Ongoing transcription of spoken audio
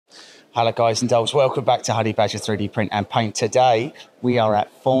Hello guys and dolls, welcome back to Honey Badger 3D Print and Paint. Today we are at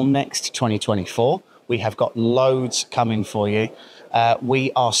Formnext 2024. We have got loads coming for you.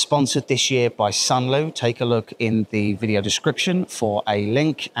 We are sponsored this year by Sunlu. Take a look in the video description for a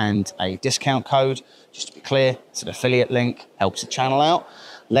link and a discount code. Just to be clear, it's an affiliate link, helps the channel out.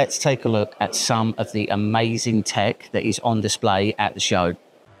 Let's take a look at some of the amazing tech that is on display at the show.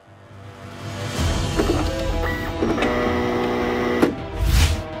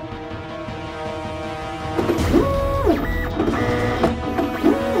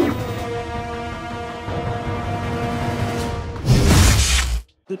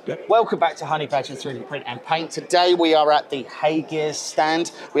 Welcome back to Honey Badger 3D Print and Paint. Today we are at the Heygears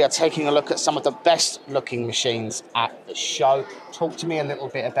stand. We are taking a look at some of the best looking machines at the show. Talk to me a little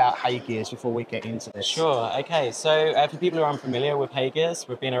bit about Heygears before we get into this. Sure, okay, so for people who are unfamiliar with Heygears,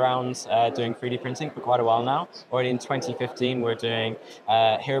 we've been around doing 3D printing for quite a while now. Already in 2015 we're doing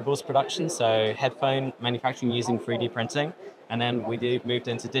hearables production, so headphone manufacturing using 3D printing. And then we moved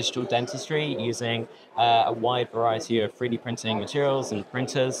into digital dentistry using a wide variety of 3D printing materials and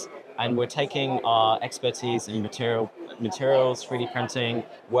printers. And we're taking our expertise in materials, 3D printing,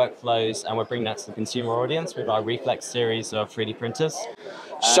 workflows, and we're bringing that to the consumer audience with our Reflex series of 3D printers.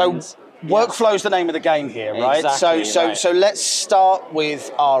 So workflow's the name of the game here, right? Exactly, so let's start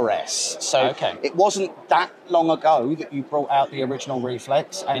with RS. So it wasn't that long ago that you brought out the original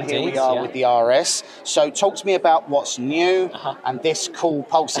Reflex, and Indeed, here we are with the RS. So talk to me about what's new and this cool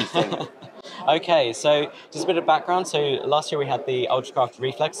pulsing thing. Okay, so just a bit of background. So last year we had the Ultracraft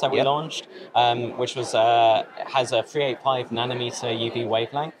Reflex that we launched, which was has a 385 nanometer UV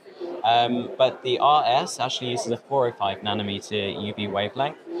wavelength. But the RS actually uses a 405 nanometer UV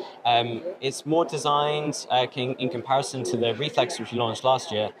wavelength. It's more designed in comparison to the Reflex which we launched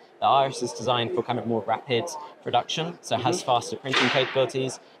last year. The RS is designed for kind of more rapid production, so it has faster printing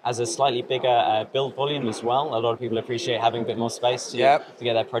capabilities, has a slightly bigger build volume as well. A lot of people appreciate having a bit more space to get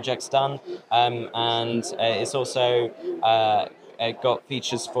their projects done. And it's also got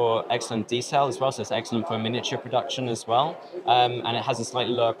features for excellent detail as well, so it's excellent for miniature production as well. And it has a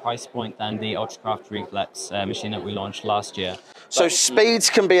slightly lower price point than the Ultracraft Reflex machine that we launched last year. So speeds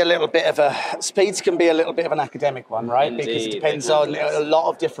can be a little bit of an academic one, right? Indeed, because it depends on a lot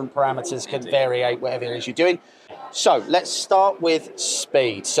of different parameters can vary whatever it is you're doing. So let's start with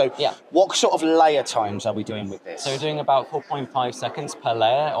speed. So what sort of layer times are we doing with this? So we're doing about 4.5 seconds per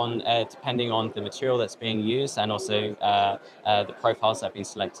layer, depending on the material that's being used and also the profiles that have been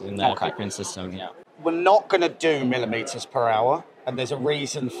selected in the print system. Yeah. We're not going to do millimeters per hour, and there's a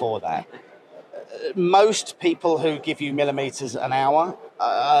reason for that. Most people who give you millimeters an hour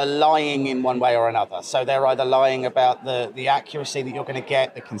are lying in one way or another. So they're either lying about the accuracy that you're going to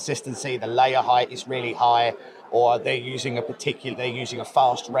get, the consistency, the layer height is really high, or they're using a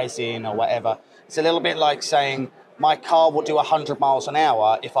fast resin or whatever. It's a little bit like saying my car will do 100 miles an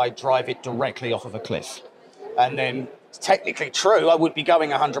hour if I drive it directly off of a cliff. And then it's technically true, I would be going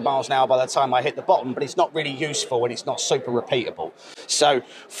 100 miles an hour by the time I hit the bottom, but it's not really useful and it's not super repeatable. So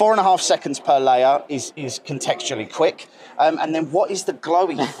 4.5 seconds per layer is contextually quick. And then what is the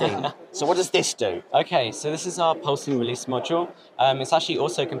glowy thing? So what does this do? Okay, so this is our pulsing release module. It's actually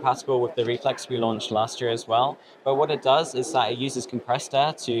also compatible with the Reflex we launched last year as well. But what it does is that it uses compressed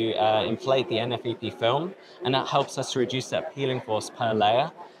air to inflate the NFEP film, and that helps us to reduce that peeling force per layer.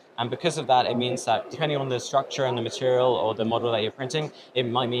 And because of that, it means that depending on the structure and the material or the model that you're printing, it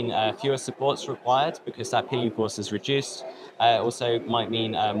might mean fewer supports required because that peeling force is reduced. Also might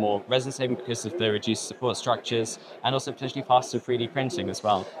mean more resin saving because of the reduced support structures, and also potentially faster 3D printing as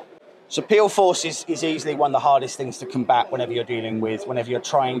well. So peel force is easily one of the hardest things to combat whenever you're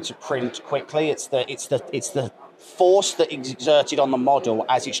trying to print quickly. It's the force that is exerted on the model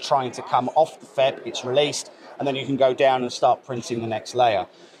as it's trying to come off the FEP, it's released, and then you can go down and start printing the next layer.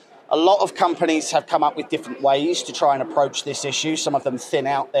 A lot of companies have come up with different ways to try and approach this issue. Some of them thin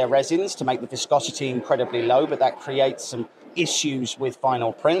out their resins to make the viscosity incredibly low, but that creates some issues with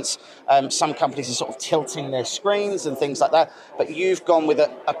final prints. Some companies are sort of tilting their screens and things like that, but you've gone with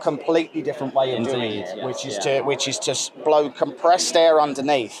a completely different way of doing it, which is to blow compressed air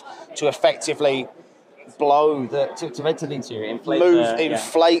underneath to effectively blow inflate the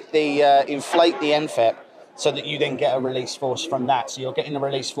NFEP, so that you then get a release force from that. So you're getting a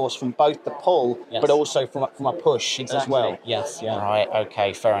release force from both the pull, but also from a push as well. Yes, yeah. Right,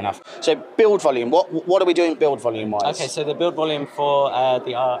 okay, fair enough. So build volume, what are we doing build volume-wise? Okay, so the build volume for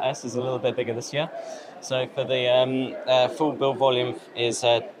the RS is a little bit bigger this year. So for the full build volume is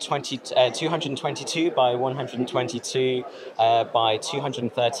 222 by 122 by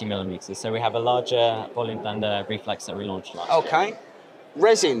 230 millimeters. So we have a larger volume than the Reflex that we launched last year. Okay.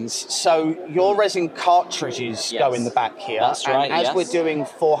 Resins. So your resin cartridges go in the back here. That's right. And as we're doing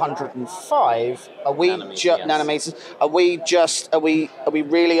 405, are we nanometers? Are we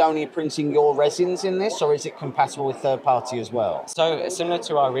really only printing your resins in this, or is it compatible with third party as well? So similar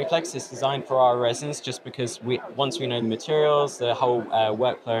to our Reflex, it's designed for our resins just because once we know the materials, the whole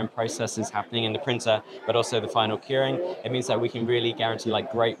workflow and process is happening in the printer, but also the final curing. It means that we can really guarantee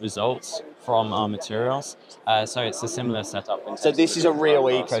like great results from our materials. So it's a similar setup. So this is a real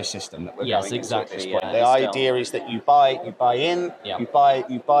ecosystem that we're going exactly. into at this point. The idea is that you buy in, you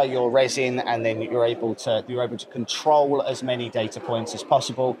buy your resin, and then you're able to control as many data points as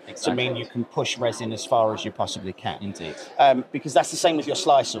possible to mean you can push resin as far as you possibly can. Indeed. Because that's the same with your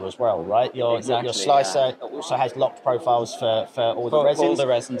slicer as well, right? Your slicer also has locked profiles for all the resins. All the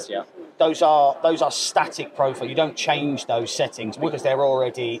resins, yeah. Those are static profile. You don't change those settings because they're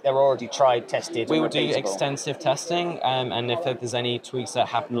already tried, tested. We will do extensive testing, and if there's any tweaks that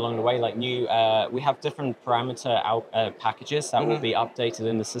happen along the way, like we have different parameter packages that will be updated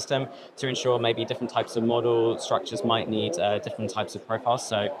in the system to ensure maybe different types of model structures might need different types of profiles.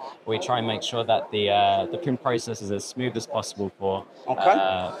 So we try and make sure that the print process is as smooth as possible for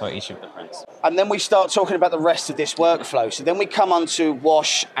each of the prints. And then we start talking about the rest of this workflow. So then we come on to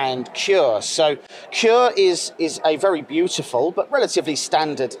wash and cure. So cure is a very beautiful but relatively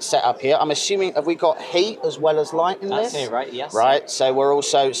standard setup here. I'm assuming, have we got heat as well as light in this? That's it, right? Yes. Right. So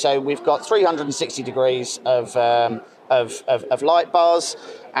we've got 360 degrees of light bars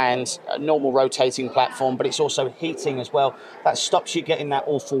and a normal rotating platform, but it's also heating as well. That stops you getting that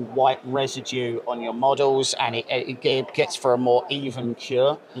awful white residue on your models, and it gets for a more even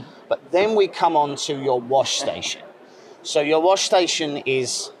cure. But then we come on to your wash station. So your wash station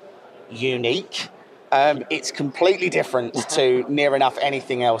is unique. It's completely different to near enough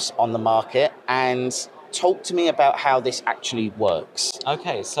anything else on the market. And talk to me about how this actually works.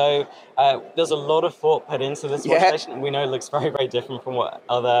 Okay, so there's a lot of thought put into this wash station. We know it looks very, very different from what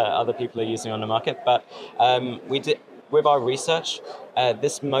other people are using on the market, but we did, with our research,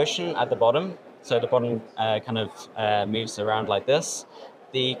 this motion at the bottom, so the bottom kind of moves around like this.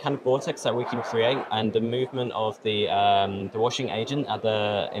 The kind of vortex that we can create and the movement of the washing agent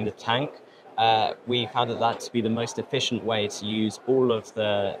in the tank, we found that to be the most efficient way to use all of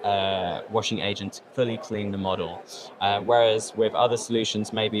the washing agent to fully clean the model. Whereas with other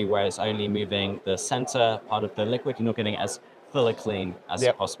solutions, maybe where it's only moving the center part of the liquid, you're not getting as fully clean as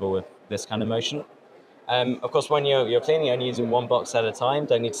possible with this kind of motion. Of course, when you're cleaning, you're only using one box at a time.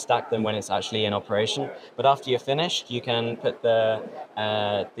 Don't need to stack them when it's actually in operation. But after you're finished, you can put the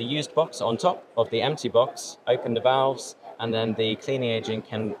used box on top of the empty box, open the valves, and then the cleaning agent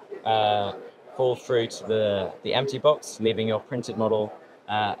can fall through to the empty box, leaving your printed model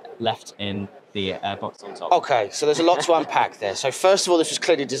left in the box on top. Okay, so there's a lot to unpack there. So first of all, this was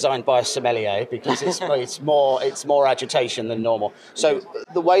clearly designed by a sommelier because it's more agitation than normal. So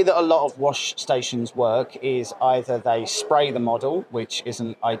the way that a lot of wash stations work is either they spray the model, which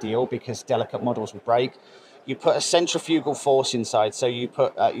isn't ideal because delicate models will break. You put a centrifugal force inside, so you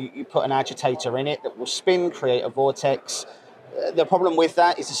put an agitator in it that will spin, create a vortex. The problem with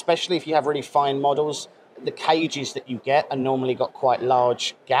that is, especially if you have really fine models, the cages that you get are normally got quite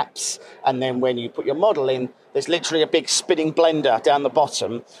large gaps, and then when you put your model in, there's literally a big spinning blender down the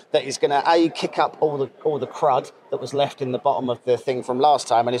bottom that is going to kick up all the crud that was left in the bottom of the thing from last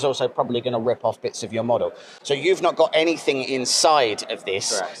time, and is also probably going to rip off bits of your model. So you've not got anything inside of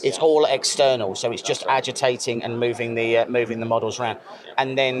this. Correct, it's all external, so it's just agitating and moving the models around,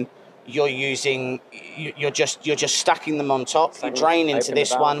 and then you're just stacking them on top. You drain into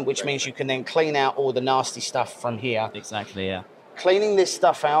this one, which means you can then clean out all the nasty stuff from here. Exactly, yeah. Cleaning this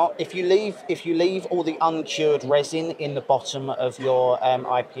stuff out, if you leave all the uncured resin in the bottom of your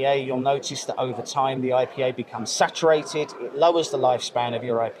IPA, you'll notice that over time the IPA becomes saturated. It lowers the lifespan of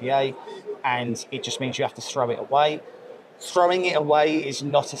your IPA, and it just means you have to throw it away. Throwing it away is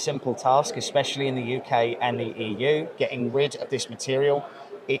not a simple task, especially in the UK and the EU. Getting rid of this material,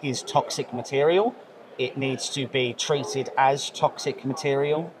 it is toxic material. It needs to be treated as toxic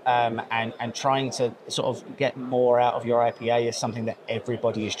material, and trying to sort of get more out of your IPA is something that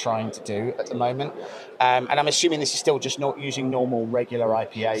everybody is trying to do at the moment. And I'm assuming this is still just not using normal, regular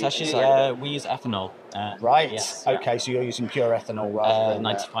IPA. It's actually, we use ethanol. Right. Yes, okay, so you're using pure ethanol rather than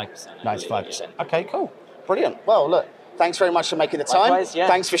 95%. 95%. Okay, cool. Brilliant. Well, look, thanks very much for making the time. Likewise, yeah.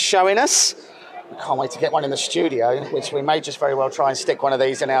 Thanks for showing us. Can't wait to get one in the studio, which we may just very well try and stick one of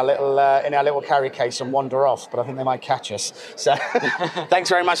these in our little carry case and wander off, but I think they might catch us. So thanks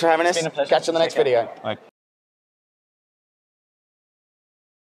very much for having us. It's been a pleasure. Catch you on the next video. Bye.